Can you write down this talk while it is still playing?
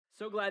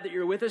So glad that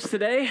you're with us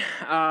today.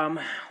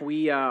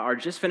 We are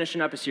just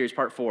finishing up a series,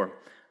 part 4,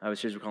 of a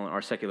series we're calling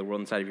Our Secular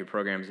World, inside of your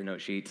programs and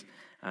note sheets,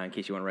 in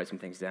case you want to write some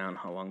things down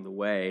along the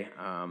way.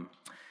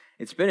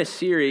 It's been a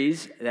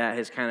series that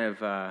has kind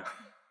of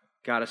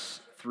got us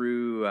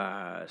through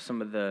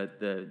some of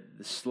the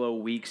slow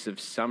weeks of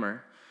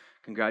summer.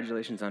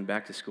 Congratulations on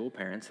back to school,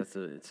 parents. It's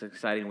an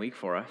exciting week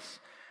for us.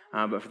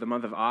 But for the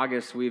month of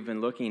August, we've been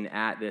looking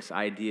at this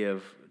idea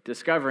of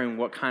discovering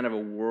what kind of a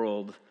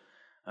world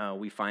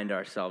we find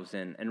ourselves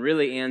in, and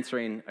really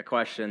answering a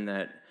question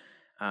that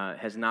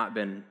has not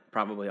been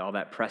probably all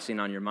that pressing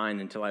on your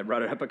mind until I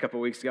brought it up a couple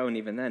weeks ago, and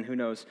even then, who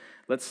knows?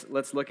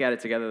 Let's look at it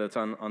together. That's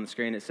on the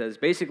screen. It says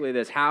basically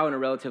this: how in a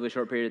relatively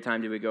short period of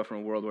time do we go from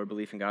a world where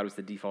belief in God was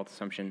the default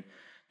assumption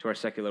to our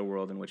secular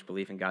world in which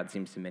belief in God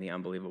seems to many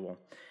unbelievable?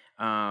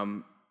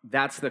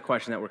 That's the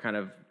question that we're kind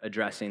of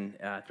addressing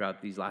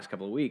throughout these last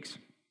couple of weeks,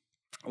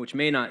 which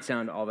may not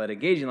sound all that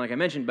engaging, like I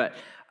mentioned, but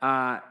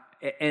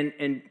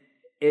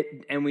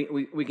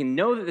we can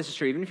know that this is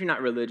true, even if you're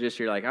not religious.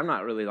 You're like, I'm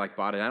not really like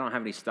bought it. I don't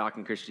have any stock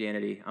in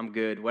Christianity. I'm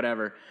good,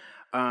 whatever.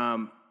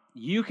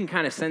 You can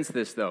kind of sense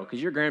this, though,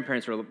 because your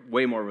grandparents were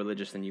way more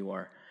religious than you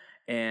are,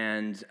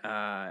 and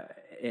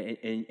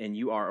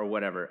you are, or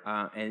whatever.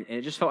 And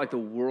it just felt like the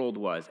world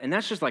was. And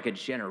that's just like a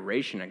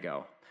generation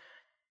ago.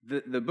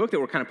 The book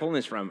that we're kind of pulling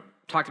this from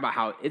talked about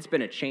how it's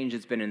been a change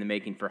that's been in the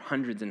making for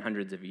hundreds and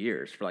hundreds of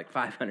years, for like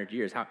 500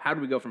 years. How did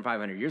we go from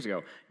 500 years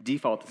ago?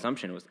 Default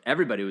assumption was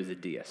everybody was a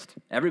deist.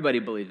 Everybody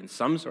believed in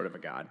some sort of a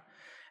God.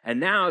 And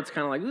now it's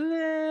kind of like,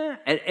 bleh.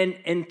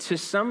 And to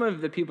some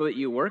of the people that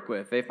you work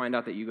with, they find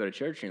out that you go to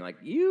church and you're like,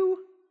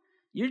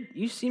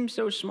 you seem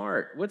so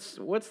smart.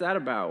 What's that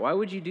about? Why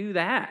would you do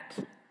that?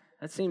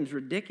 That seems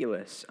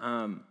ridiculous.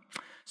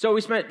 So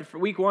we spent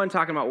week 1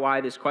 talking about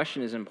why this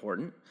question is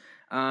important.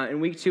 In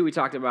week 2, we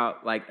talked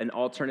about like an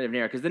alternative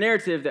narrative, because the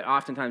narrative that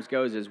oftentimes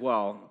goes is,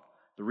 well,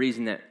 the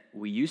reason that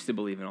we used to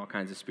believe in all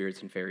kinds of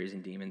spirits and fairies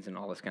and demons and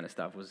all this kind of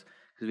stuff was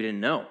because we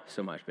didn't know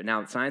so much. But now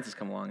that science has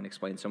come along and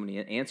explained so many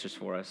answers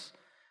for us,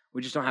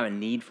 we just don't have a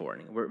need for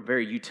it. We're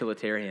very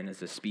utilitarian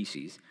as a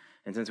species.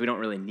 And since we don't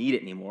really need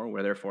it anymore,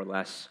 we're therefore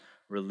less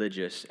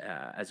religious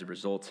as a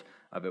result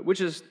of it,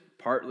 which is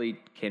partly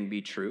can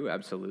be true.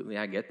 Absolutely,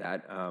 I get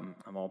that.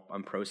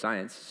 I'm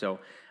pro-science, so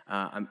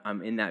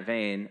I'm in that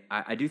vein.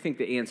 I do think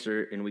the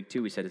answer in week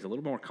 2 we said is a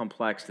little more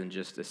complex than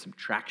just a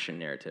subtraction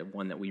narrative,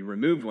 one that we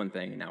removed one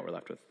thing and now we're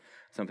left with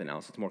something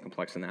else. It's more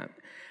complex than that.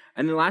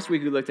 And then last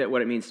week we looked at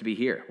what it means to be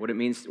here, what it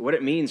means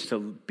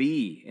to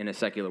be in a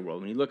secular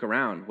world. When you look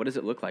around, what does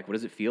it look like? What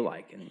does it feel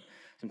like? And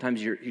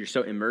sometimes you're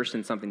so immersed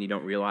in something you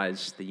don't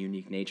realize the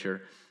unique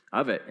nature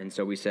of it. And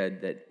so we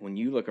said that when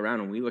you look around,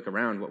 when we look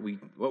around,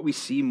 what we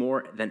see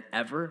more than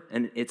ever,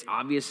 and it's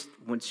obvious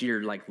once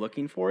you're like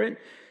looking for it,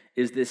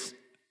 is this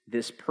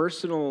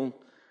personal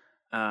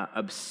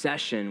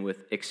obsession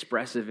with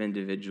expressive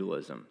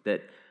individualism,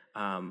 that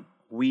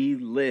we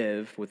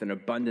live with an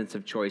abundance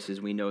of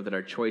choices. We know that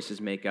our choices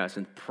make us,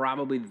 and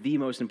probably the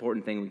most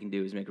important thing we can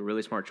do is make a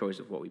really smart choice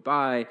of what we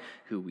buy,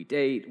 who we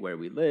date, where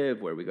we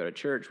live, where we go to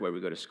church, where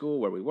we go to school,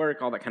 where we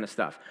work, all that kind of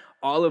stuff.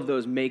 All of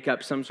those make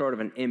up some sort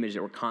of an image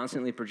that we're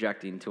constantly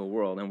projecting to a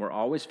world, and we're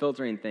always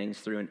filtering things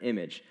through an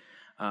image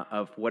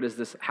of what is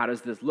this? How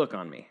does this look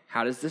on me?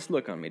 How does this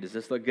look on me? Does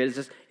this look good?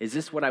 Is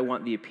this what I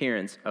want the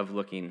appearance of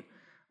looking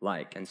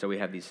like? And so we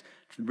have these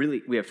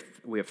we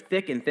have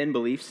thick and thin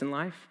beliefs in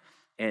life.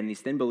 And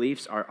these thin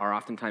beliefs are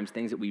oftentimes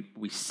things that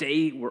we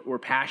say we're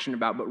passionate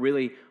about, but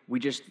really we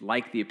just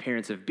like the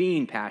appearance of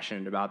being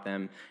passionate about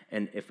them.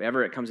 And if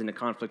ever it comes into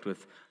conflict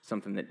with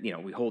something that,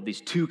 we hold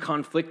these two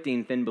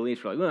conflicting thin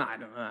beliefs, we're like, well,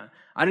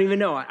 I don't even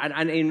know. I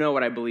don't even know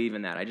what I believe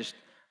in that. I just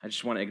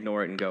want to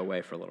ignore it and go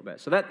away for a little bit.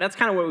 So that's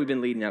kind of what we've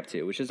been leading up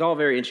to, which is all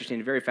very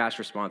interesting, very fast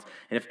response.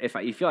 And if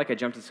you feel like I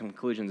jumped to some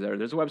conclusions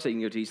there's a website you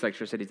can go to,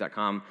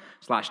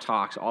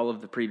 eastlakeshorecities.com/talks, all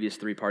of the previous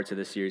 3 parts of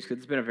this series, because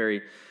it's been a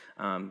very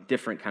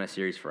different kind of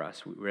series for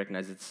us. We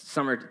recognize it's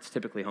summer, it's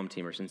typically home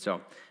teamers, and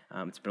so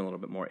it's been a little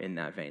bit more in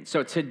that vein.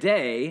 So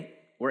today,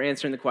 we're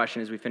answering the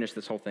question as we finish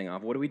this whole thing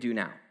off, what do we do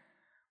now?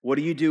 What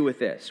do you do with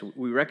this?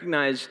 We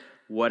recognize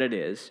what it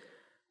is.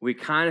 We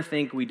kind of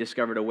think we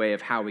discovered a way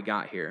of how we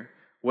got here,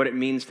 what it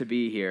means to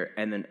be here,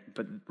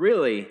 but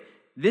really,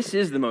 this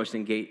is the most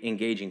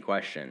engaging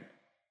question.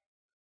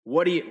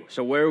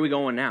 So where are we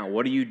going now?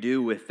 What do you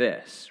do with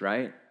this,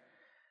 right?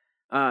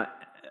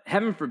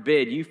 Heaven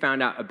forbid you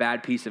found out a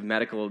bad piece of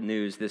medical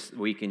news this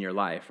week in your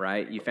life,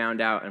 right? You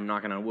found out, I'm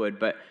knocking on wood,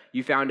 but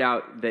you found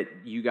out that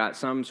you got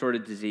some sort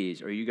of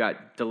disease, or you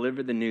got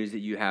delivered the news that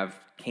you have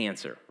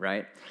cancer,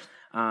 right?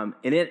 And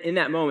in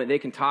that moment, they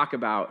can talk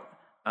about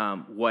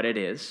what it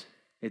is.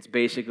 It's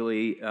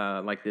basically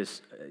like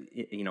this,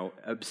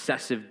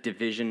 obsessive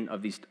division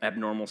of these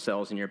abnormal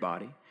cells in your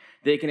body.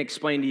 They can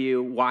explain to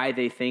you why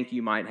they think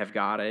you might have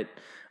got it,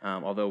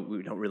 although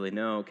we don't really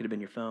know. It could have been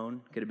your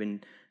phone. It could have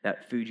been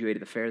that food you ate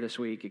at the fair this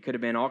week. It could have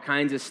been all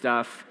kinds of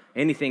stuff.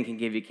 Anything can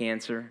give you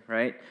cancer,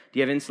 right? Do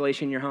you have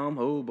insulation in your home?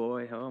 Oh,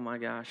 boy. Oh, my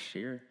gosh.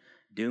 You're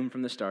doomed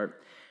from the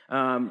start.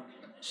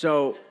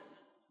 So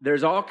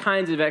there's all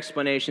kinds of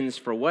explanations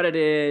for what it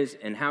is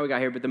and how we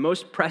got here, but the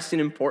most pressing,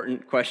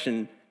 important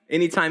question,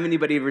 anytime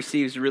anybody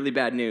receives really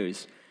bad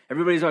news,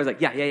 everybody's always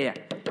like, yeah.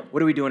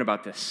 What are we doing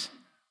about this?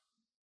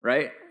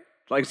 Right?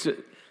 Like,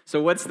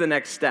 so what's the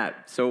next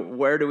step? So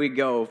where do we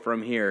go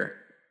from here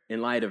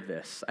in light of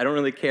this? I don't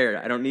really care.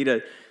 I don't need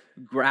a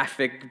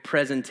graphic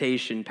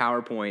presentation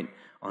PowerPoint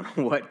on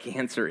what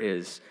cancer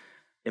is.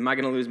 Am I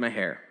going to lose my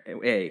hair?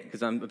 A,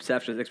 because I'm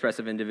obsessed with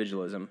expressive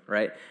individualism,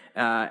 right?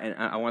 And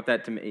I want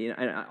that to,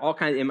 and all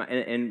kinds.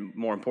 And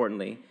more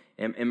importantly,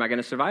 am I going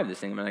to survive this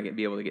thing? Am I going to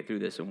be able to get through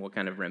this? And what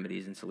kind of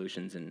remedies and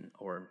solutions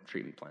or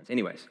treatment plans?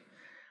 Anyways,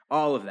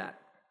 all of that.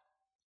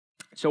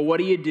 So what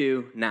do you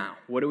do now?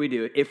 What do we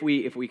do if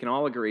we can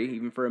all agree,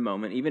 even for a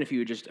moment, even if you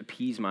would just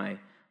appease my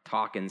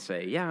talk and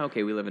say, yeah,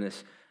 okay, we live in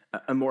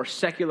a more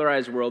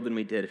secularized world than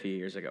we did a few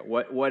years ago.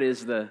 What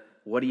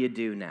do you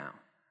do now?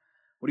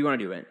 What do you want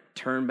to do?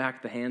 Turn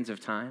back the hands of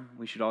time?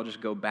 We should all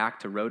just go back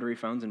to rotary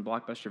phones and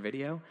Blockbuster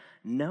Video?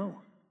 No,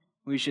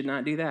 we should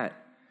not do that.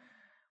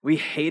 We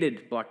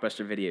hated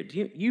Blockbuster Video.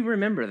 Do you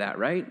remember that,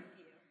 right?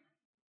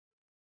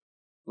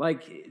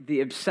 Like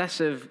the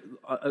obsessive,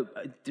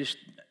 just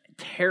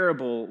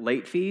terrible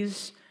late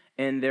fees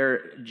and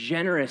their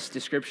generous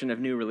description of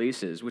new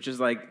releases, which is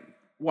like,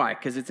 why?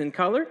 Because it's in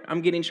color?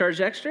 I'm getting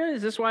charged extra?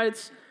 Is this why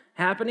it's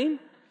happening?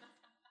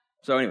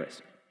 So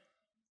anyways,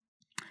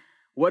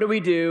 what do we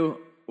do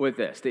with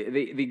this?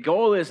 The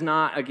goal is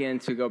not, again,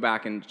 to go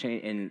back and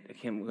change,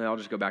 and I'll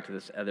just go back to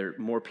this other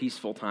more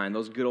peaceful time.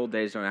 Those good old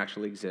days don't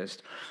actually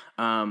exist.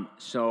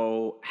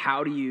 So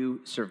how do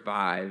you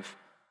survive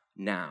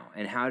now?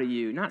 And how do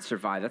you, not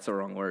survive, that's the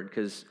wrong word,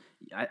 because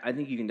I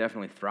think you can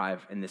definitely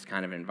thrive in this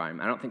kind of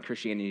environment. I don't think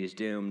Christianity is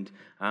doomed.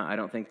 I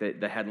don't think that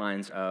the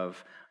headlines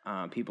of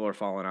people are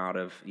falling out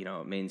of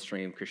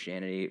mainstream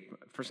Christianity.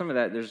 For some of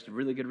that, there's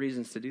really good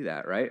reasons to do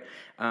that, right?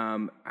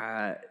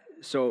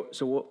 So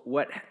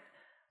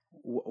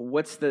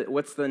what's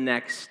the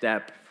next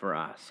step for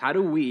us? How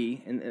do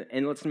we,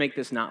 and let's make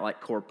this not like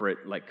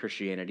corporate, like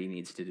Christianity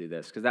needs to do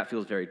this, because that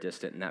feels very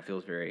distant, and that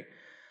feels very,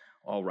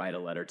 I'll write a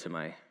letter to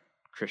my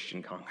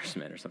Christian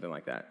congressman or something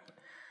like that.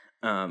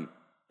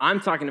 I'm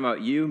talking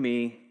about you,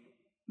 me,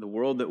 the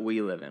world that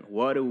we live in.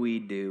 What do we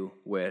do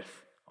with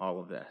all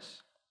of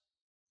this?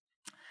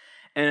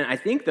 And I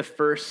think the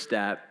first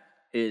step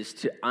is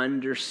to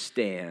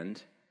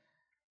understand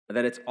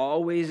that it's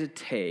always a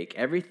take.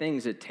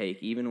 Everything's a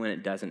take, even when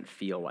it doesn't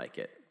feel like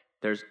it.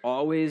 There's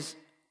always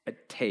a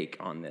take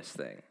on this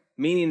thing.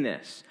 Meaning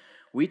this,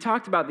 we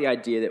talked about the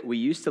idea that we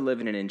used to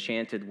live in an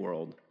enchanted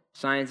world.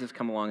 Science has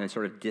come along and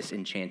sort of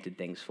disenchanted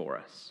things for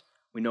us.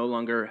 We no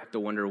longer have to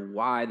wonder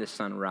why the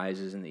sun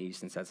rises in the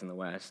east and sets in the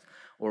west,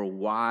 or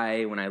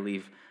why when I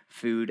leave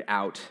food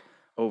out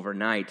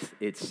overnight,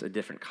 it's a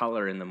different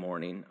color in the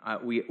morning.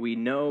 We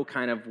know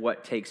kind of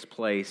what takes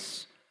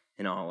place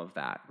in all of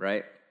that,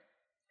 right?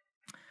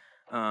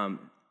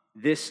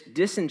 This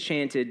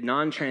disenchanted,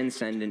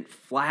 non-transcendent,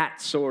 flat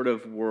sort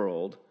of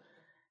world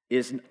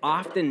is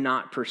often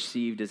not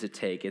perceived as a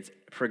take. It's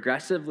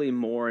progressively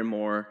more and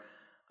more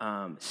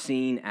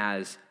seen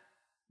as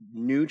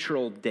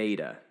neutral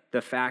data.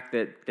 The fact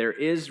that there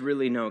is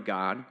really no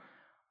God.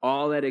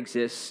 All that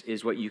exists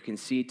is what you can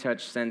see,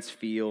 touch, sense,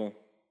 feel.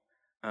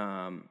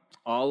 There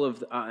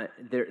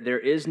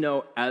is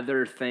no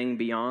other thing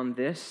beyond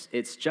this.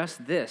 It's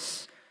just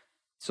this.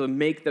 So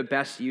make the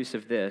best use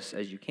of this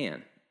as you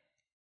can.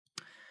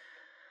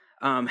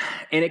 And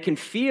it can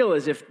feel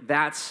as if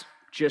that's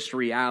just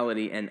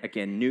reality and,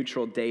 again,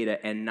 neutral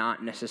data and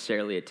not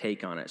necessarily a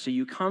take on it. So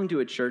you come to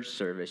a church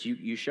service,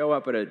 you show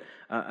up at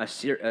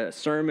a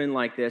sermon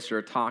like this or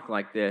a talk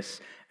like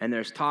this, and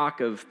there's talk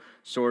of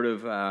sort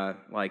of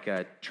like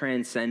a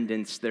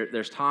transcendence.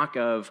 There's talk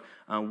of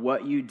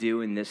what you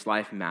do in this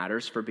life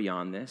matters for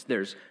beyond this.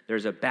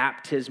 There's a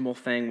baptismal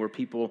thing where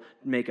people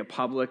make a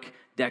public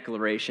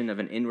declaration of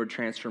an inward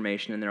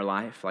transformation in their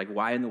life. Like,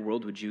 why in the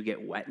world would you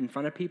get wet in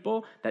front of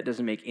people? That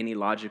doesn't make any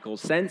logical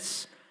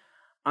sense.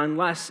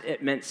 Unless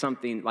it meant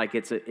something like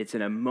it's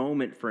in a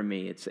moment for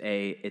me, it's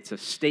a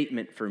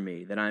statement for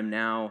me that I'm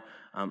now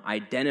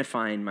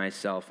identifying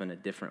myself in a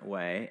different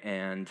way,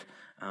 and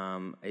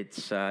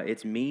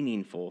it's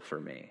meaningful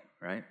for me,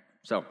 right?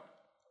 So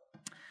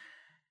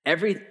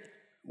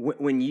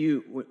when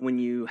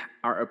you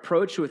are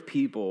approached with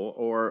people,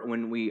 or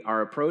when we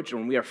are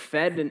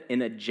fed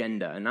an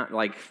agenda, and not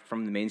like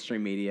from the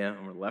mainstream media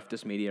or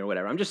leftist media or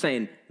whatever. I'm just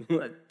saying,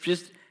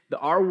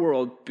 our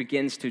world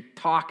begins to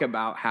talk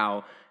about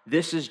how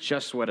this is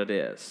just what it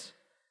is.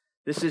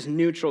 This is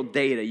neutral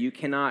data. You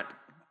cannot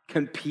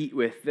compete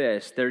with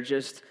this. There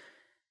just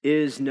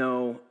is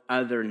no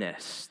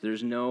otherness.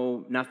 There's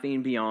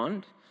nothing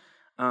beyond.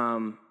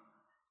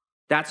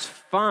 That's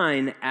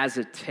fine as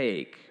a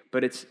take,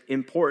 but it's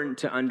important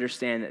to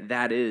understand that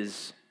that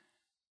is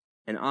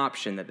an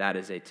option, that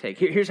is a take.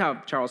 Here's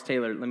how Charles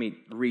Taylor, let me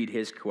read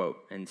his quote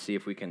and see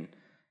if we can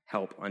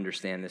help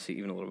understand this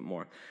even a little bit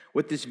more.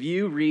 What this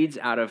view reads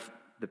out of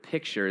the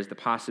picture is the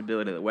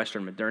possibility that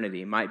Western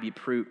modernity might be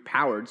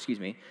powered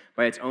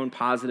by its own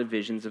positive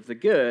visions of the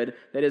good,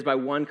 that is, by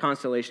one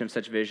constellation of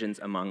such visions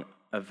among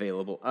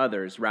available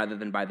others, rather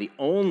than by the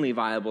only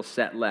viable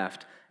set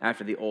left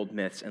after the old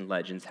myths and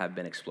legends have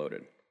been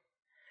exploded.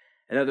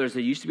 In other words,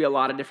 there used to be a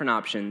lot of different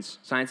options.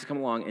 Science has come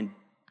along and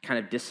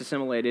kind of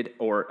disassimilated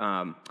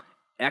or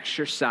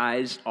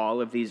exercised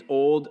all of these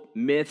old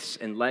myths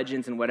and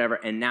legends and whatever,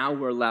 and now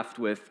we're left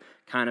with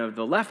kind of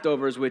the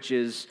leftovers, which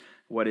is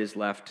what is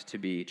left to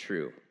be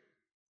true.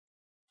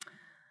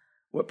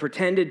 What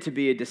pretended to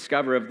be a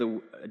discovery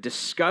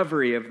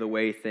of the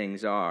way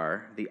things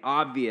are, the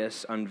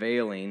obvious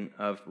unveiling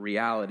of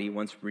reality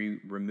once we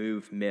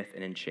remove myth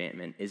and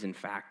enchantment, is in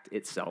fact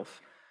itself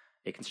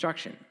a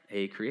construction,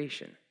 a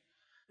creation.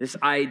 This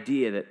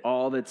idea that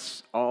all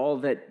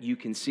that you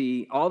can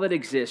see, all that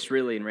exists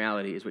really in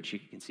reality is what you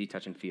can see,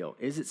 touch, and feel,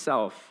 is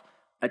itself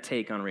a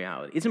take on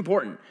reality. It's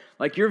important.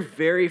 Like your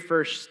very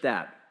first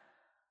step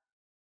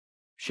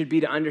should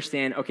be to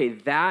understand, okay,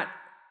 that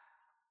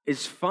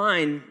is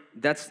fine.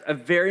 That's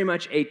very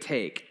much a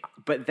take,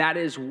 but that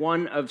is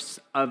one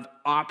of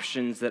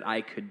options that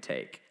I could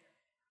take.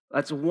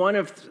 That's one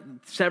of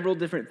several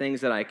different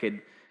things that I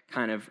could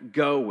kind of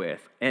go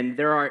with. And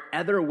there are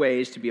other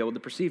ways to be able to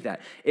perceive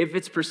that. If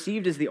it's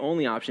perceived as the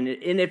only option,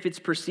 and if it's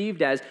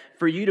perceived as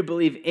for you to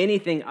believe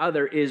anything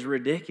other is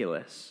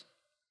ridiculous,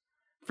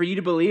 for you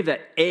to believe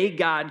that a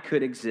God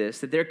could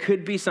exist, that there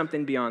could be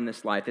something beyond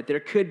this life, that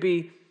there could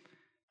be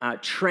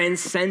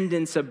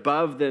transcendence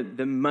above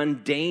the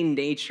mundane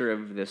nature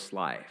of this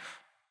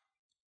life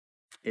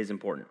is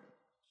important.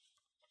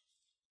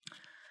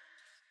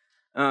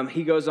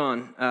 He goes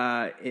on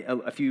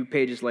a few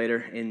pages later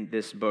in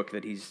this book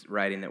that he's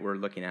writing that we're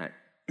looking at.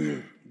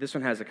 This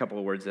one has a couple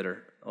of words that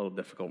are a little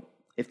difficult.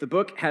 If the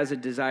book has a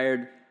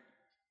desired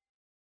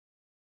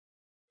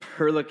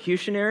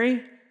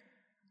perlocutionary,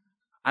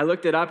 I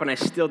looked it up and I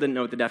still didn't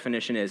know what the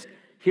definition is.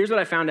 Here's what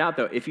I found out,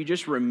 though. If you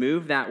just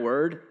remove that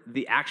word,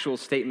 the actual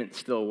statement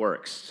still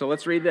works. So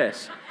let's read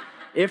this.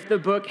 If the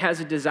book has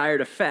a desired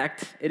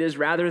effect, it is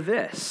rather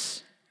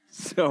this.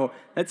 So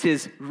that's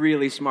his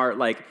really smart,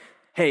 like,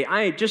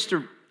 hey, just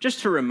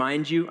to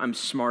remind you, I'm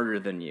smarter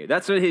than you.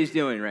 That's what he's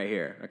doing right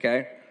here,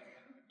 okay?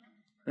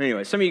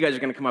 Anyway, some of you guys are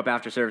going to come up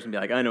after service and be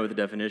like, I know what the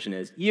definition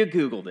is. You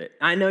Googled it.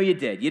 I know you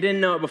did. You didn't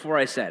know it before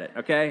I said it,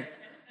 okay?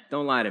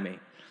 Don't lie to me.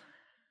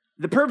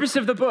 The purpose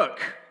of the book,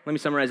 let me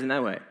summarize it in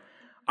that way.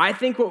 I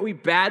think what we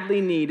badly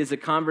need is a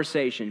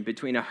conversation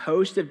between a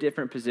host of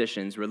different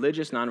positions,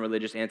 religious,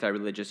 non-religious,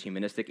 anti-religious,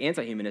 humanistic,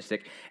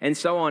 anti-humanistic, and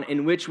so on,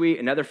 in which we,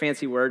 another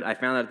fancy word, I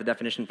found out the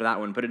definition for that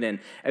one, put it in,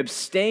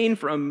 abstain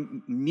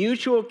from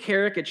mutual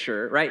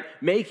caricature, right,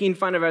 making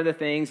fun of other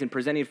things and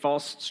presenting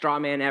false straw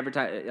man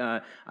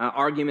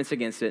arguments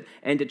against it,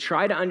 and to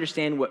try to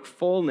understand what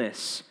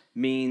fullness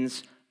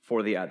means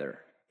for the other.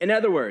 In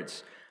other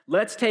words,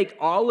 let's take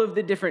all of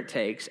the different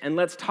takes and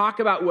let's talk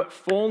about what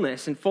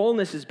fullness, and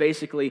fullness is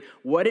basically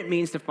what it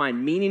means to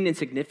find meaning and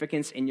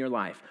significance in your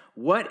life.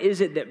 What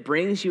is it that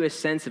brings you a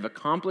sense of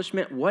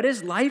accomplishment? What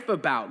is life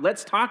about?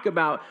 Let's talk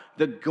about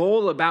the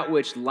goal about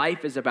which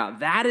life is about.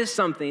 That is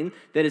something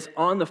that is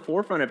on the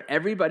forefront of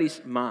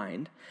everybody's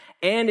mind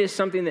and is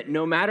something that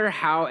no matter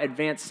how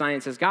advanced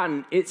science has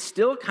gotten, it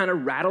still kind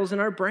of rattles in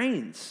our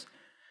brains.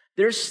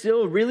 There's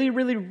still really,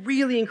 really,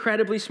 really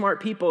incredibly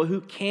smart people who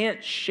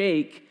can't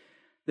shake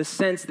the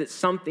sense that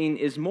something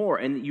is more,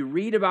 and you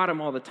read about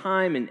them all the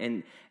time,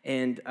 and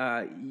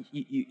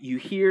you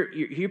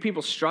hear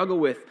people struggle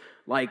with,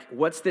 like,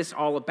 what's this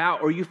all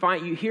about? Or you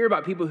hear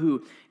about people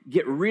who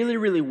get really,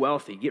 really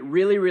wealthy, get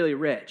really, really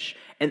rich,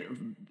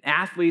 and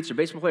athletes or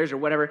baseball players or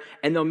whatever,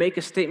 and they'll make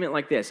a statement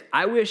like this: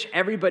 I wish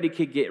everybody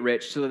could get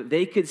rich so that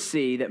they could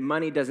see that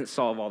money doesn't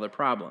solve all their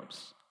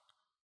problems.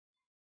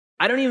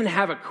 I don't even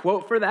have a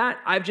quote for that.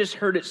 I've just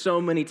heard it so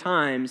many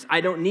times.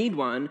 I don't need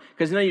one,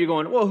 because now you're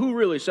going, well, who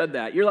really said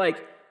that? You're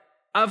like,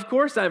 of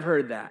course I've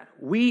heard that.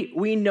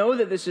 We know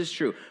that this is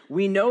true.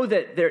 We know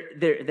that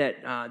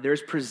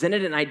there's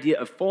presented an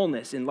idea of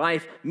fullness in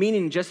life,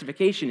 meaning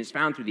justification is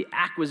found through the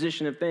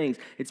acquisition of things.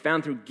 It's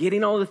found through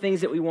getting all the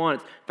things that we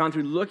want. It's found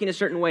through looking a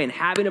certain way and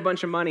having a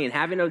bunch of money and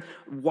having a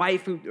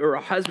wife or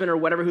a husband or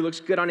whatever who looks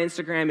good on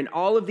Instagram, and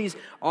all of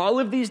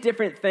these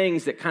different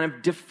things that kind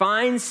of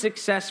define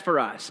success for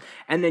us.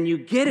 And then you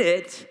get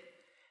it,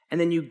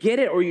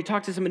 or you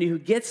talk to somebody who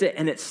gets it,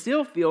 and it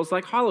still feels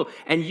like hollow.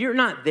 And you're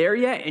not there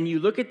yet, and you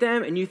look at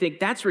them, and you think,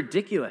 that's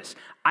ridiculous.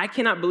 I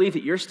cannot believe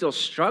that you're still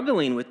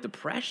struggling with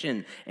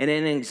depression and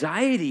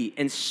anxiety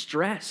and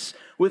stress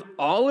with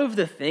all of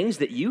the things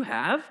that you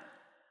have.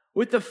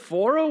 With the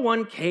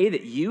 401k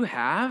that you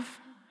have,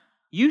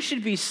 you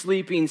should be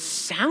sleeping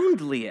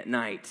soundly at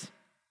night.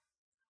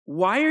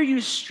 Why are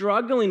you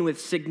struggling with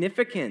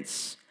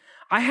significance?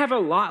 I have a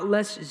lot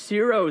less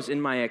zeros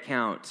in my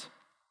account.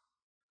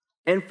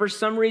 And for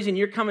some reason,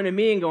 you're coming to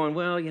me and going,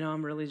 well,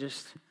 I'm really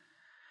just,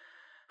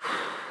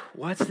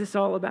 what's this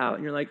all about?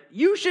 And you're like,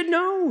 you should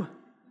know.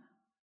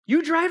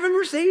 You drive a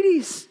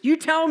Mercedes. You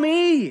tell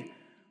me.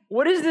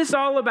 What is this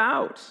all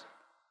about?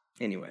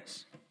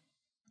 Anyways,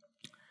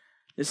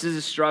 This is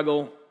a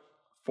struggle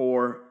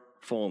for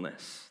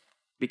fullness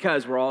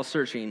because we're all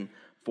searching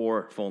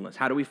for fullness.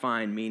 How do we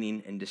find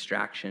meaning and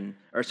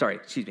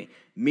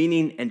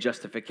meaning and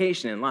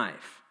justification in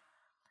life?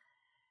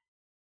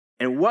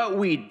 And what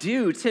we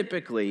do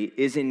typically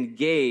is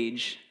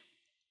engage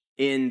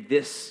in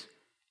this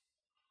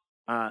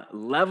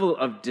level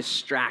of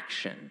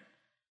distraction.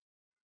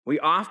 We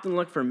often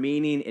look for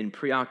meaning in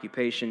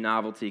preoccupation,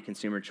 novelty,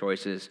 consumer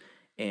choices,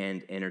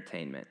 and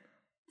entertainment.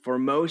 For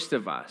most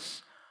of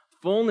us,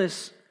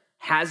 fullness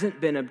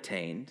hasn't been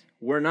obtained.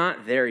 We're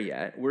not there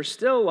yet. We're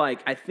still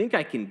like, I think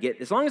I can get,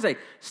 as long as I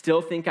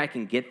still think I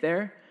can get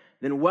there,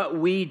 then what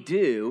we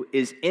do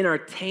is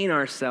entertain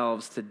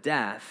ourselves to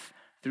death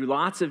through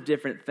lots of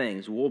different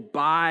things. We'll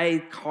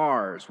buy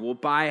cars, we'll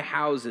buy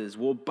houses,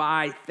 we'll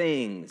buy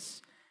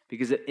things,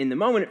 because in the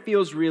moment it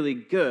feels really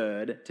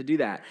good to do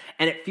that.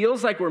 And it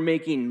feels like we're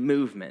making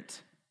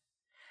movement.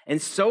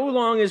 And so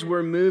long as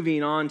we're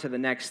moving on to the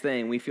next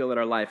thing, we feel that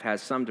our life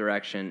has some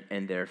direction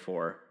and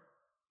therefore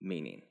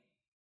meaning.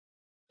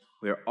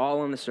 We are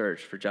all on the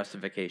search for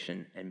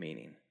justification and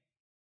meaning.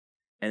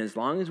 And as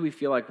long as we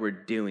feel like we're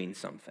doing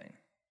something,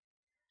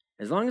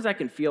 as long as I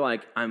can feel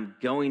like I'm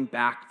going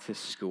back to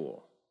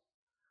school,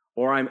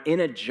 or I'm in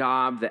a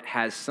job that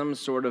has some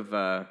sort of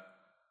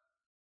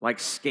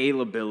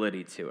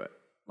scalability to it.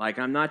 Like,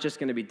 I'm not just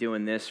going to be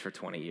doing this for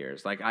 20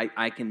 years. Like,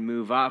 I can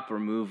move up or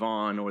move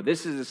on, or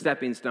this is a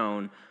stepping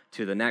stone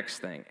to the next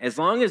thing. As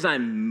long as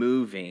I'm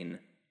moving,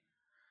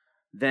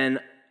 then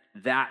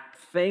that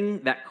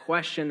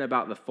question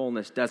about the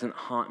fullness doesn't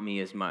haunt me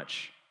as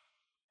much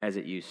as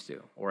it used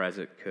to, or as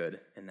it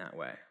could in that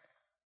way.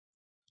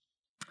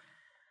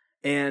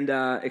 And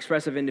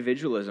expressive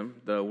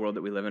individualism, the world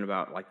that we live in,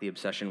 about like the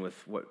obsession with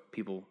what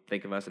people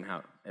think of us and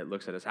how it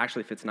looks at us,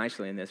 actually fits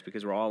nicely in this,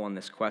 because we're all on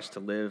this quest to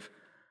live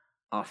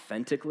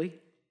authentically.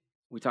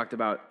 We talked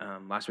about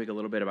last week a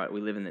little bit about we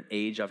live in an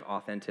age of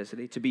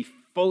authenticity, to be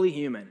fully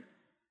human.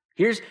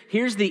 Here's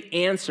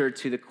the answer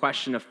to the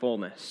question of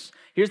fullness.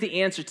 Here's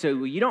the answer to,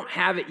 well, you don't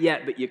have it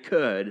yet, but you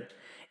could,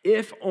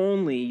 if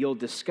only you'll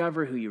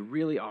discover who you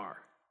really are.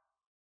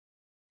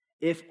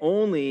 If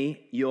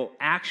only you'll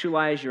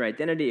actualize your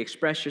identity,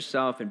 express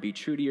yourself, and be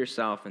true to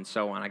yourself, and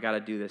so on. I got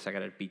to do this. I got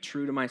to be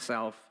true to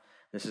myself.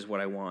 This is what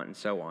I want, and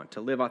so on.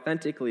 To live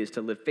authentically is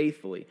to live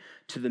faithfully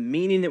to the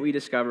meaning that we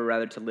discover,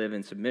 rather to live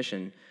in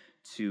submission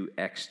to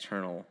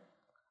external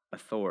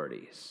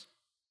authorities.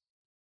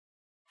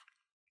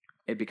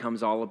 It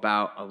becomes all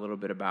about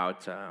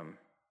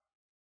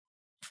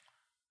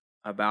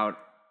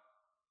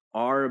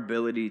our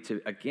ability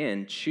to,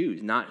 again,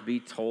 choose, not be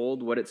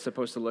told what it's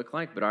supposed to look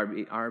like, but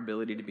our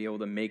ability to be able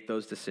to make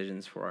those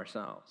decisions for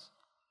ourselves.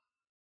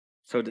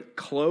 So to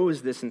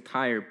close this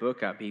entire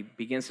book up, he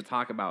begins to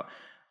talk about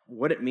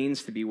what it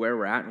means to be where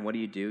we're at and what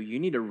do. You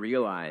need to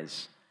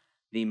realize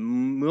the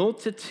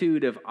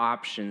multitude of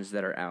options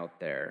that are out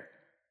there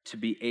to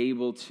be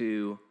able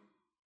to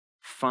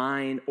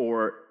find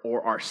or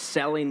are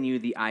selling you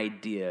the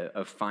idea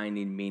of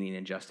finding meaning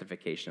and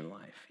justification in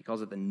life. He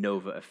calls it the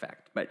Nova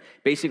effect. But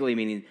basically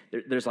meaning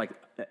there's like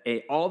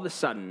all of a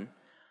sudden,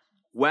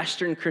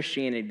 Western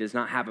Christianity does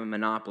not have a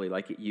monopoly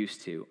like it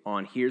used to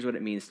on here's what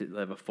it means to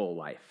live a full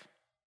life,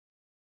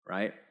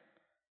 right?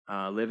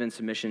 Live in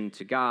submission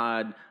to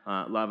God,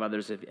 love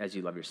others as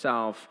you love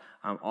yourself,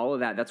 all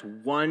of that. That's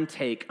one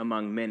take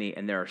among many,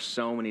 and there are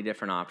so many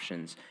different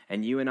options.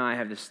 And you and I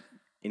have this,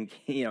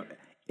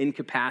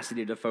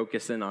 incapacity to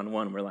focus in on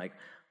one. We're like,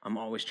 I'm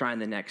always trying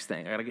the next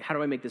thing. How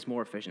do I make this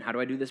more efficient? How do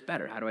I do this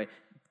better? It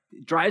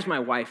drives my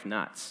wife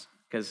nuts,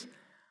 because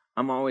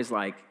I'm always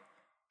like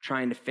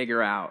trying to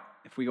figure out,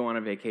 if we go on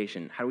a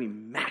vacation, how do we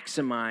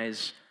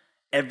maximize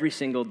every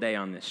single day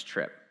on this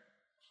trip?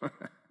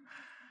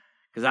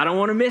 Because I don't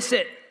want to miss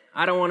it.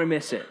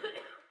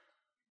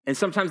 And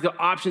sometimes the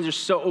options are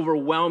so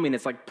overwhelming,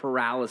 it's like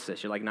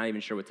paralysis. You're like not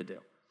even sure what to do.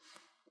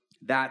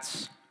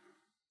 That's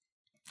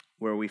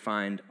where we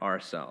find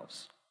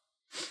ourselves.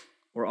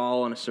 We're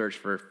all on a search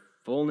for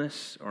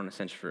fullness, or on a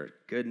search for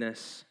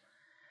goodness.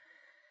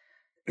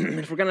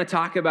 If we're going to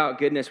talk about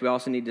goodness, we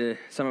also need to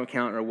some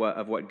account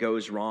of what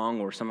goes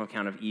wrong, or some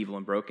account of evil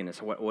and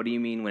brokenness. What do you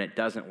mean when it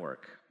doesn't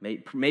work?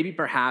 Maybe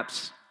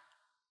perhaps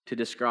to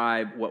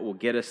describe what will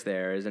get us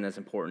there isn't as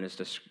important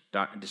as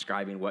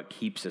describing what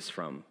keeps us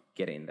from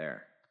getting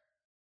there.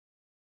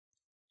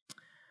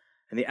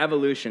 And the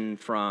evolution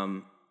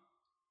from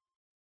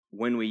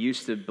when we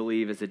used to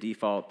believe as a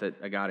default that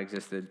a God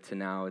existed to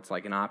now it's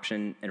like an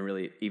option, and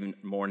really even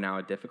more now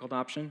a difficult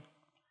option,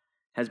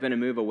 has been a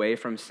move away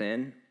from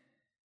sin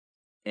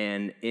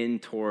and in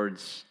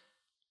towards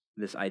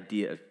this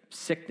idea of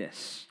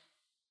sickness.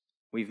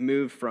 We've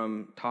moved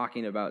from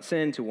talking about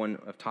sin to one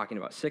of talking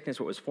about sickness.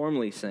 What was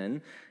formerly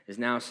sin is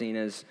now seen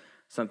as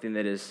something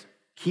that is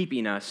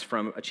keeping us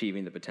from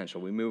achieving the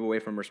potential. We move away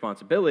from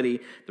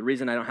responsibility. The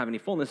reason I don't have any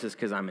fullness is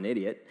because I'm an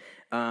idiot.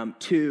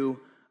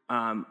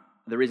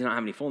 The reason I don't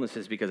have any fullness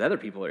is because other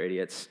people are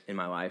idiots in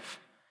my life.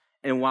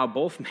 And while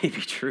both may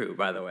be true,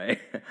 by the way,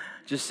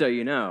 just so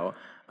you know,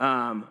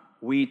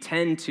 we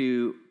tend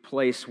to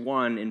place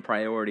one in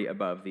priority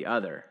above the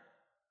other.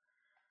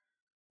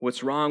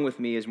 What's wrong with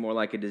me is more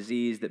like a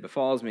disease that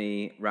befalls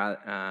me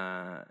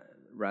rather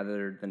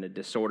than a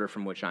disorder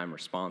from which I'm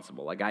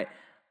responsible. Like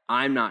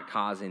I'm not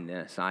causing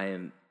this. I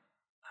am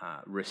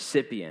a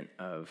recipient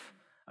of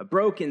a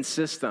broken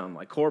system.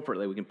 Like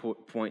corporately, we can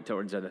point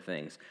towards other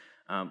things,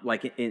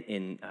 like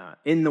in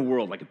the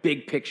world, like a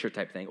big picture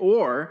type thing,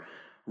 or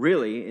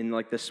really in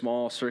like the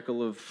small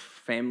circle of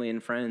family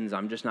and friends.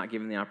 I'm just not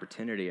given the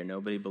opportunity, or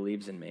nobody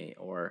believes in me,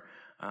 or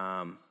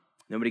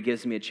nobody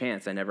gives me a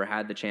chance. I never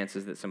had the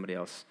chances that somebody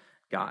else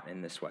got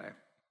in this way.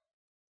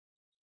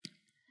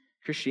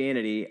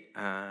 Christianity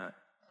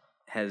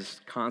has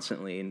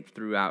constantly and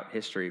throughout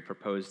history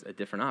proposed a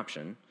different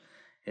option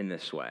in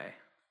this way.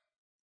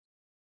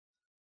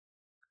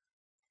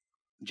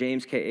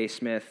 James K.A.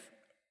 Smith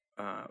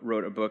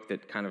wrote a book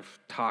that kind of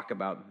talk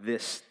about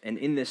this, and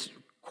in this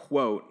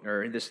quote,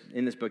 or in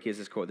this book, he has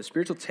this quote: "The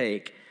spiritual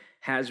take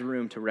has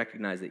room to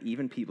recognize that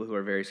even people who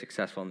are very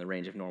successful in the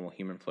range of normal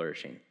human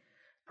flourishing,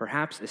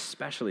 perhaps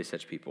especially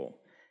such people,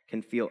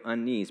 can feel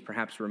unease,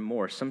 perhaps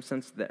remorse, some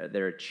sense that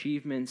their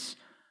achievements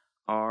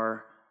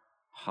are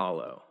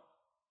hollow."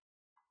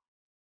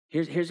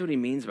 Here's what he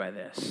means by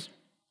this.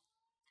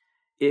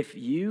 If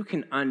you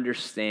can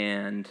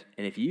understand,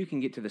 and if you can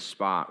get to the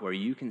spot where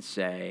you can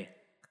say,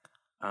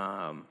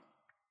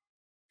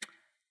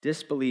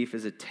 disbelief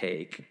is a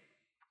take,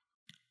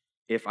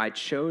 if I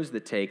chose the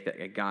take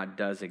that God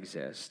does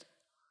exist,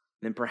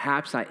 then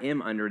perhaps I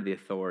am under the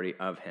authority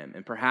of him.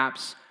 And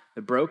perhaps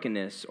the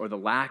brokenness or the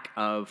lack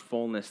of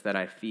fullness that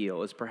I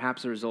feel is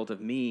perhaps a result of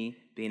me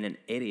being an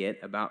idiot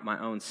about my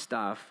own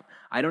stuff.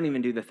 I don't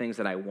even do the things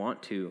that I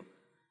want to,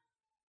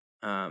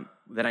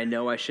 that I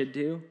know I should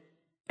do.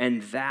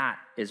 And that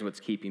is what's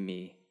keeping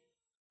me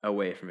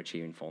away from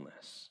achieving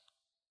fullness.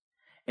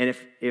 And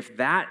if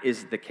that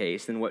is the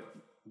case, then what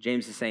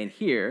James is saying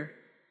here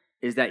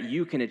is that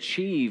you can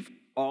achieve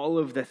all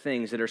of the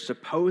things that are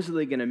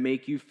supposedly going to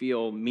make you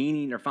feel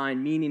meaning or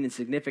find meaning and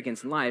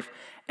significance in life,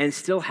 and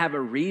still have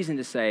a reason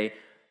to say,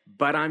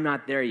 but I'm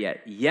not there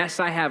yet. Yes,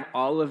 I have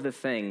all of the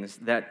things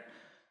that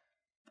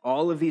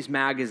all of these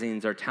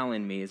magazines are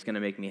telling me is going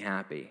to make me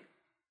happy.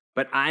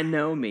 But I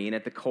know me, and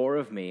at the core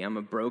of me, I'm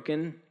a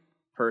broken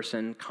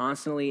person,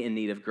 constantly in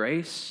need of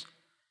grace,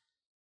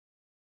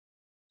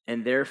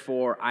 and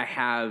therefore I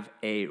have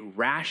a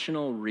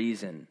rational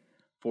reason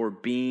for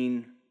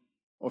being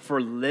or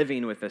for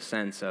living with a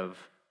sense of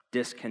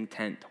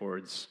discontent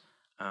towards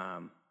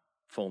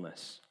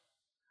fullness.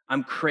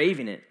 I'm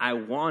craving it. I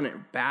want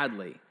it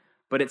badly.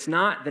 But it's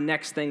not the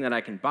next thing that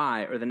I can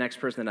buy or the next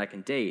person that I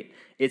can date.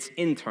 It's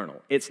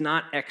internal. It's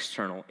not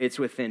external. It's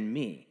within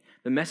me.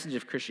 The message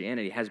of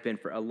Christianity has been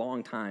for a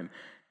long time.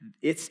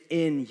 It's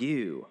in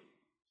you.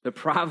 The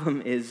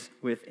problem is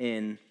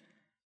within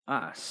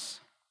us.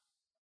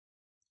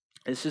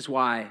 This is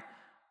why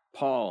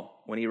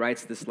Paul, when he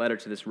writes this letter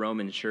to this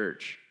Roman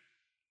church,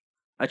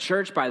 a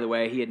church, by the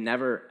way, he had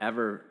never,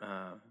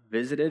 ever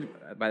visited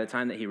by the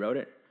time that he wrote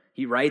it.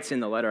 He writes in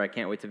the letter, "I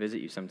can't wait to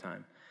visit you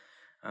sometime."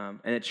 And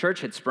a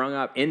church had sprung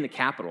up in the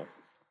capital.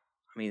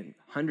 I mean,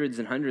 hundreds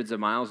and hundreds of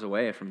miles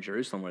away from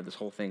Jerusalem, where this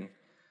whole thing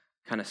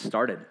kind of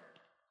started.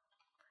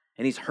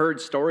 And he's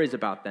heard stories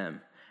about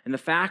them. And the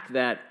fact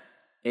that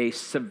a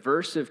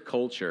subversive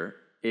culture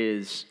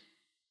is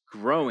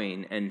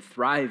growing and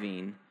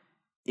thriving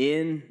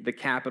in the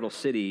capital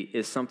city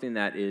is something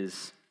that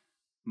is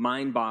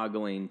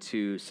mind-boggling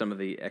to some of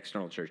the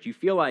external church. You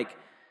feel like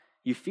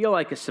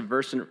a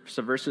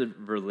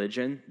subversive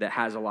religion that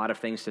has a lot of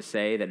things to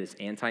say that is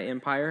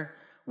anti-empire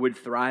would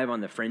thrive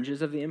on the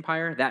fringes of the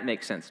empire. That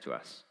makes sense to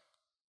us.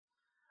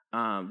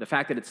 The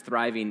fact that it's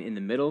thriving in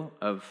the middle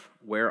of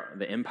where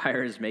the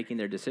empire is making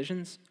their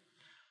decisions,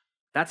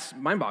 that's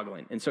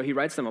mind-boggling. And so he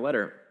writes them a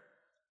letter,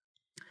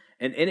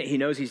 and in it he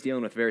knows he's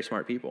dealing with very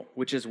smart people,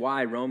 which is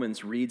why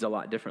Romans reads a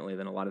lot differently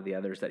than a lot of the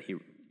others that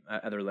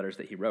other letters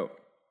that he wrote.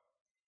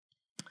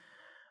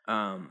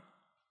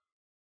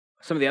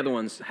 Some of the other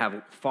ones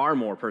have far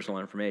more personal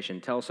information.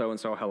 Tell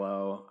so-and-so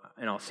hello,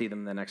 and I'll see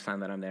them the next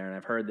time that I'm there. And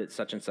I've heard that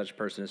such and such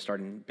person is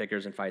starting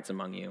bickers and fights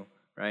among you,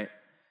 right?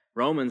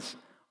 Romans,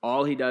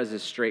 all he does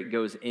is straight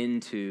goes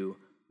into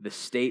the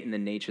state and the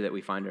nature that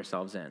we find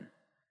ourselves in.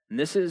 And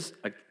this is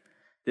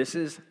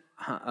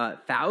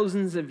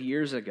thousands of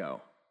years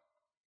ago.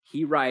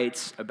 He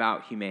writes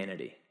about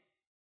humanity.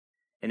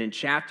 And in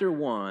chapter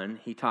 1,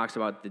 he talks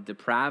about the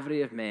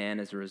depravity of man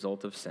as a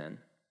result of sin.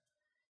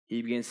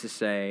 He begins to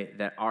say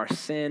that our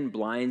sin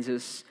blinds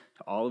us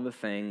to all of the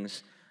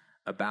things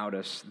about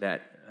us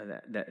that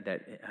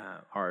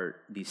are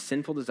these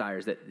sinful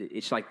desires, that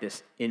it's like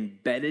this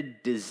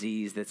embedded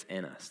disease that's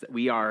in us, that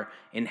we are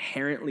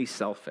inherently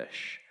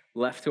selfish.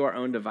 Left to our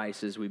own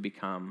devices, we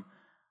become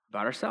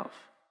about ourselves.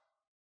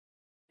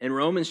 In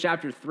Romans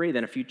chapter 3,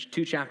 then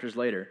two chapters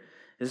later,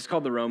 this is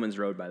called the Romans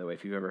Road, by the way,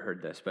 if you've ever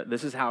heard this, but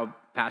this is how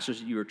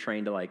pastors, you were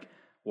trained to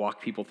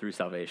walk people through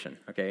salvation,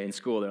 okay? In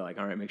school, they're like,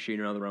 all right, make sure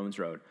you know the Romans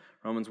Road.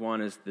 Romans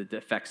 1 is the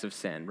effects of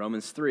sin.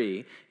 Romans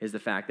 3 is the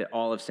fact that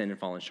all have sinned and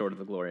fallen short of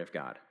the glory of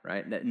God,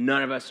 right? That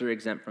none of us are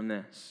exempt from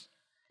this.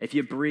 If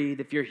you breathe,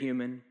 if you're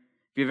human,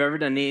 if you've ever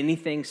done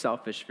anything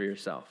selfish for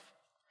yourself,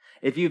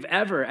 if you've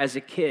ever, as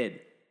a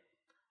kid,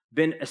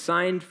 been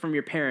assigned from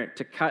your parent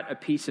to cut a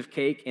piece of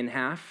cake in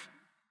half,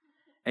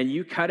 and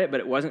you cut it, but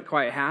it wasn't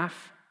quite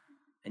half,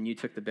 and you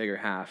took the bigger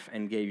half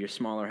and gave your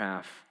smaller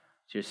half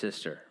to your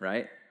sister,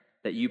 right?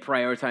 That you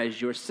prioritized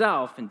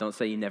yourself, and don't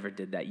say you never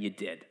did that, you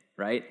did,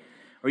 right?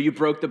 Or you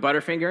broke the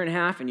Butterfinger in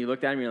half, and you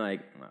looked at him, and you're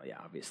like, well, yeah,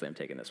 obviously I'm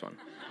taking this one.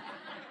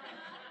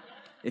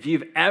 If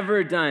you've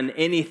ever done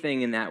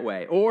anything in that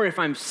way, or if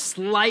I'm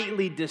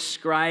slightly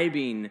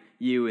describing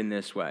you in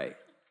this way,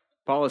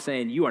 Paul is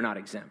saying you are not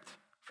exempt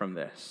from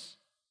this.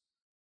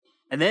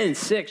 And then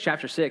in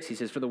chapter 6, he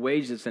says, for the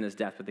wages of sin is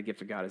death, but the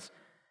gift of God is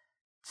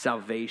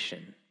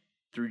salvation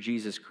through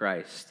Jesus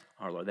Christ,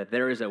 our Lord. That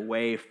there is a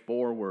way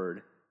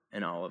forward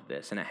in all of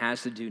this. And it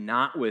has to do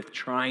not with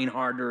trying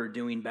harder or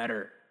doing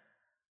better,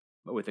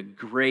 but with a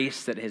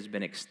grace that has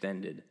been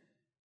extended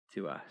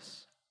to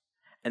us.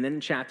 And then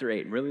in chapter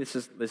 8, really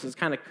this is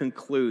kind of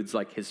concludes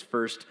like his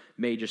first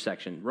major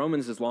section.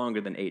 Romans is longer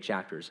than 8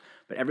 chapters,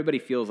 but everybody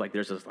feels like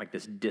there's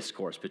this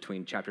discourse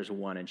between chapters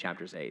 1 and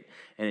chapters 8.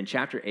 And in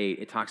chapter 8,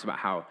 it talks about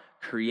how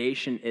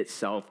creation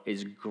itself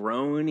is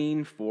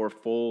groaning for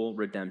full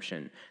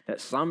redemption, that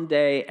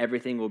someday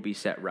everything will be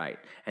set right.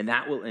 And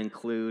that will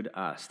include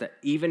us, that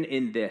even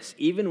in this,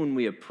 even when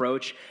we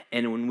approach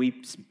and when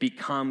we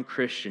become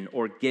Christian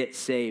or get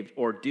saved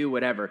or do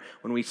whatever,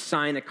 when we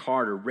sign a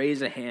card or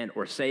raise a hand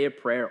or say a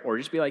prayer or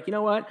just be like, you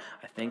know what,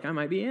 I think I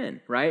might be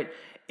in, right?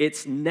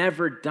 It's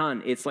never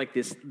done. It's like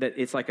this, that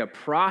it's like a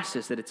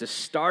process, that it's a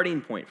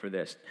starting point for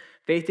this.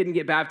 Faith didn't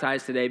get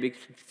baptized today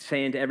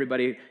saying to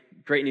everybody,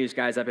 great news,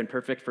 guys, I've been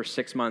perfect for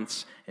 6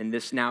 months, and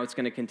now it's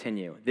going to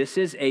continue. This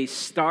is a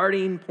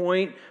starting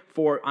point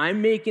for,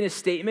 I'm making a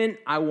statement,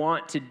 I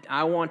want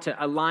to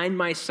align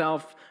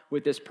myself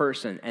with this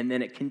person, and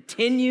then it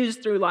continues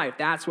through life.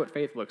 That's what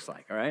faith looks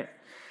like, all right?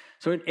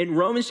 So in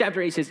Romans chapter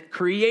 8, it says,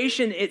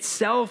 creation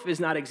itself is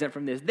not exempt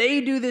from this.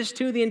 They do this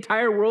too. The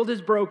entire world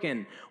is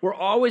broken. We're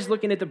always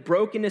looking at the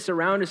brokenness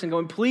around us and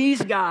going,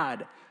 please,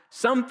 God,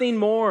 something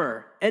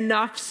more.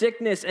 Enough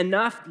sickness,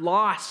 enough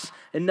loss,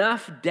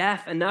 enough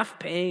death, enough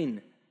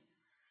pain.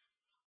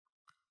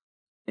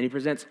 And he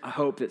presents a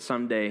hope that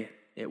someday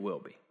it will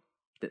be,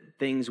 that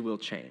things will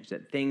change,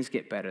 that things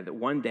get better, that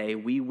one day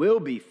we will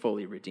be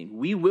fully redeemed.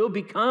 We will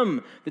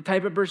become the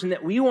type of person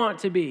that we want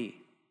to be.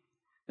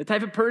 The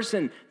type of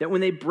person that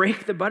when they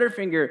break the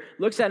Butterfinger,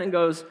 looks at it and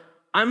goes,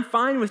 I'm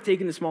fine with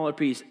taking the smaller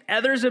piece.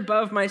 Others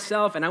above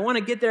myself, and I want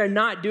to get there and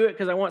not do it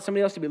because I want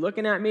somebody else to be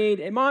looking at me.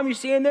 Hey, Mom, you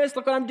seeing this?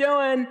 Look what I'm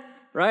doing,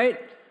 right?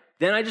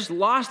 Then I just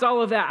lost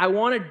all of that. I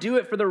want to do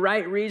it for the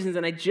right reasons,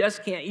 and I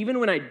just can't.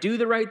 Even when I do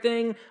the right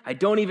thing, I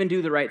don't even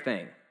do the right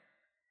thing.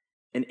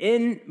 And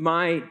in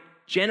my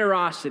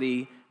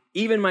generosity,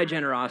 even my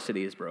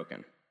generosity is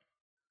broken.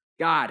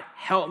 God,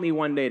 help me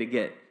one day to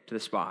get to the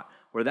spot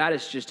where that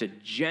is just a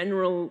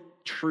general,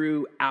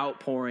 true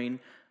outpouring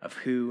of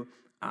who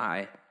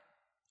I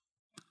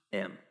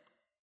am.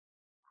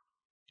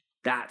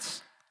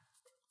 That's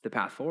the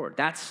path forward.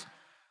 That's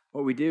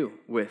what we do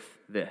with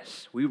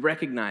this. We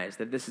recognize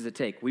that this is a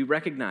take. We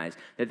recognize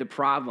that the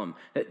problem,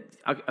 that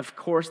of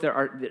course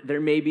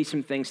there may be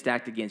some things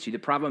stacked against you. The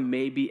problem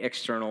may be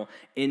external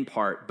in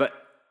part, but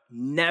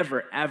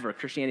never, ever,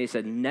 Christianity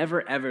said,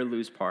 never, ever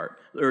lose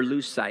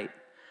sight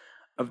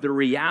of the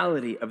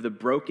reality of the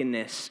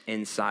brokenness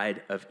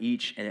inside of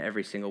each and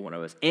every single one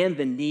of us and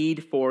the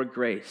need for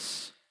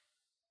grace.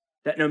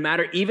 That no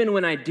matter, even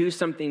when I do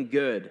something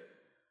good,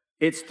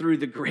 it's through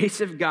the grace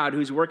of God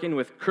who's working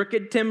with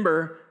crooked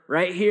timber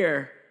right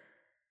here,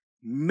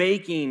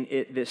 making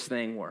this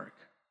thing work.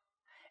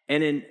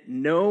 And in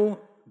no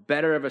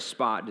better of a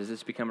spot does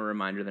this become a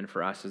reminder than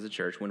for us as a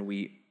church when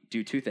we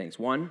do two things.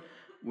 One,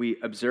 we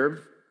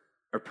observe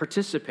or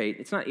participate.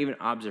 It's not even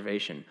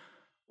observation.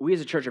 We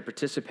as a church are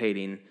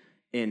participating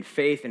in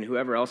faith, and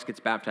whoever else gets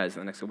baptized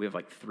in the next, we have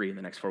like 3 in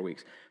the next 4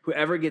 weeks.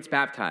 Whoever gets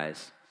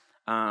baptized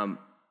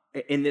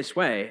in this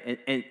way,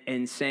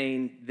 and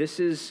saying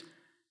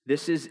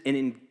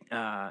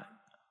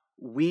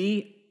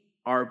we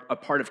are a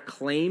part of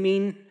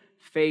claiming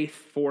faith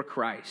for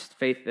Christ.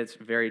 Faith that's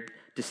very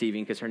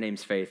deceiving because her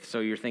name's Faith.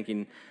 So you're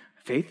thinking,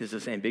 faith is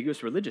this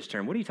ambiguous religious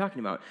term. What are you talking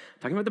about? I'm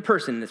talking about the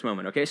person in this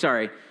moment, okay?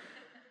 Sorry.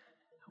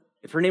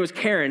 If her name was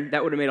Karen,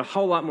 that would have made a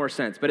whole lot more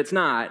sense, but it's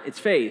not. It's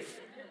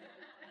faith.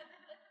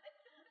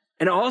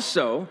 And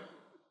also,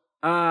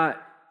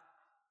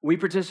 we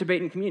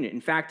participate in communion.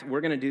 In fact,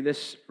 we're going to do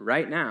this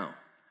right now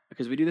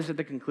because we do this at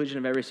the conclusion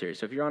of every series.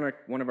 So if you're on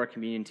one of our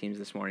communion teams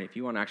this morning, if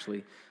you want to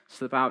actually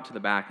slip out to the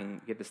back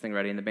and get this thing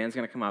ready, and the band's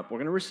going to come up, we're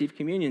going to receive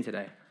communion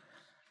today.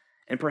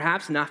 And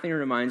perhaps nothing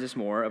reminds us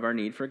more of our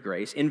need for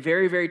grace in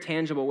very, very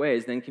tangible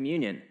ways than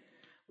communion.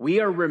 We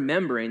are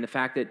remembering the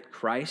fact that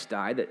Christ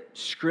died, that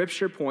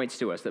Scripture points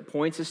to us, that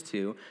points us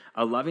to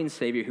a loving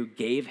Savior who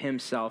gave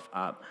himself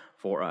up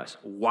for us.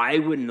 Why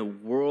would in the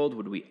world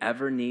would we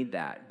ever need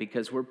that?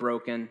 Because we're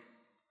broken,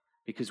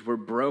 because we're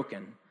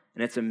broken.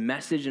 And it's a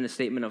message and a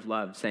statement of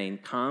love saying,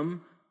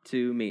 come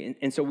to me.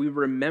 And so we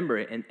remember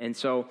it. And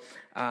so,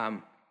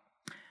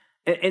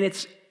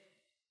 it's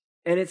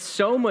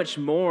so much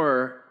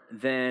more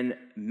than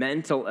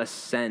mental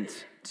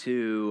assent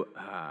to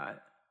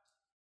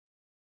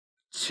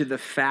the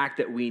fact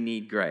that we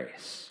need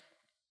grace.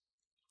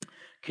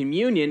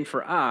 Communion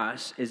for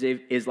us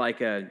is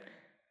like a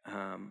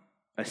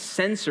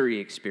sensory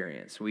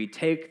experience. We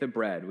take the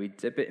bread, we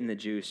dip it in the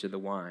juice or the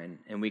wine,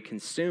 and we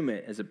consume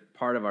it as a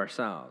part of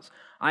ourselves.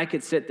 I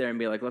could sit there and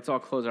be like, let's all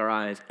close our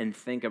eyes and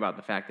think about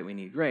the fact that we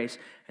need grace,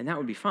 and that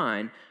would be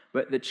fine.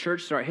 But the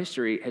church throughout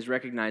history has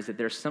recognized that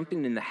there's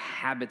something in the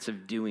habits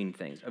of doing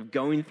things, of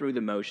going through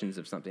the motions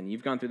of something.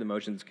 You've gone through the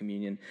motions of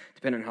communion,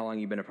 depending on how long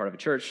you've been a part of a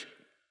church,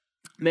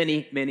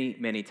 many, many,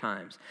 many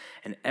times.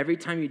 And every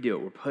time you do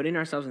it, we're putting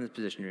ourselves in this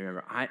position to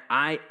remember,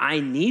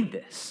 I need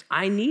this.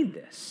 I need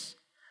this.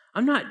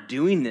 I'm not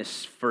doing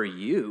this for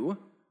you.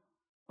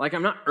 Like,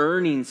 I'm not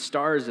earning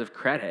stars of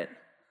credit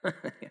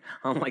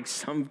on like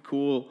some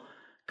cool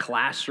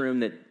classroom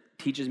that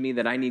teaches me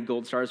that I need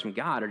gold stars from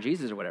God or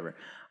Jesus or whatever.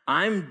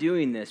 I'm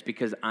doing this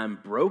because I'm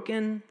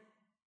broken,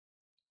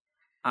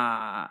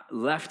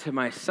 left to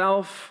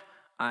myself.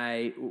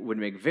 I would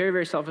make very,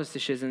 very selfish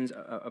decisions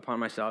upon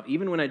myself.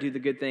 Even when I do the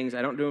good things,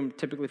 I don't do them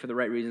typically for the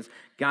right reasons.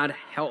 God,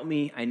 help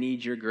me. I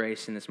need your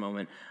grace in this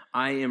moment.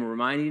 I am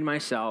reminding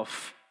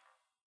myself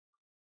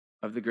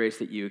of the grace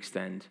that you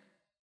extend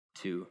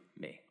to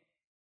me.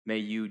 May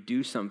you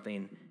do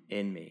something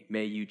in me.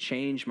 May you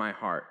change my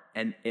heart.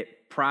 And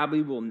it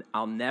probably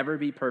I'll never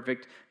be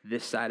perfect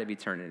this side of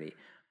eternity.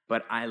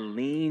 But I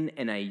lean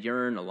and I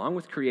yearn, along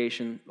with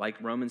creation,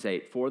 like Romans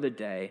 8, for the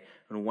day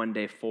when one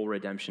day full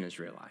redemption is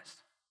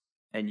realized.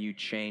 And you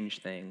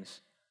change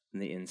things from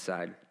the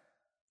inside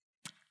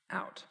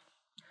out.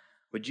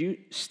 Would you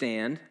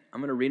stand? I'm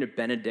going to read a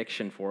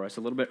benediction for us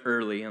a little bit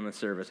early on the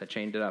service. I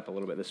changed it up a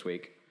little bit this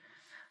week.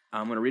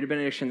 I'm going to read a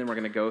benediction, then we're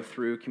going to go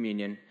through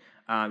communion.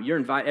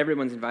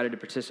 Everyone's invited to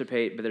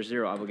participate, but there's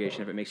zero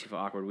obligation. If it makes you feel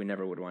awkward, we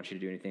never would want you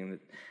to do anything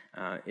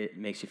that it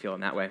makes you feel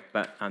in that way.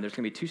 But there's going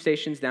to be 2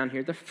 stations down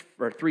here,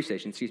 or 3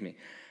 stations, excuse me.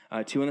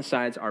 2 on the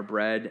sides are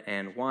bread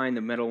and wine.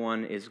 The middle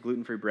one is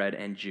gluten-free bread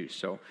and juice.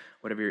 So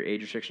whatever your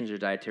age restrictions or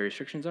dietary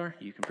restrictions are,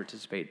 you can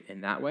participate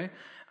in that way.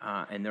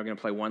 And they're going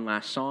to play one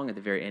last song. At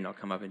the very end, I'll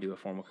come up and do a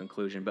formal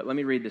conclusion. But let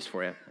me read this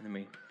for you, and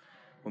then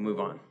we'll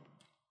move on.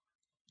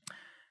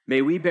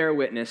 May we bear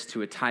witness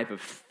to a type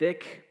of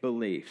thick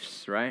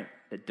beliefs, right,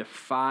 that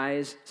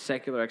defies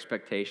secular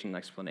expectation and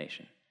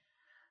explanation,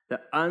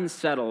 that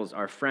unsettles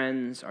our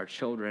friends, our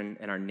children,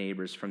 and our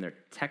neighbors from their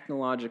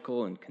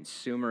technological and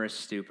consumerist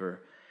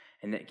stupor,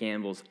 and that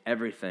gambles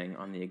everything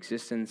on the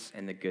existence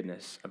and the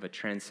goodness of a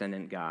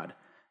transcendent God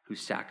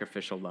whose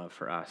sacrificial love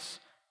for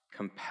us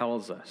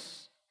compels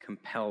us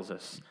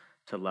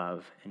to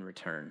love in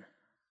return.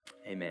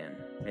 Amen.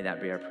 May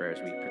that be our prayer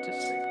as we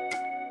participate.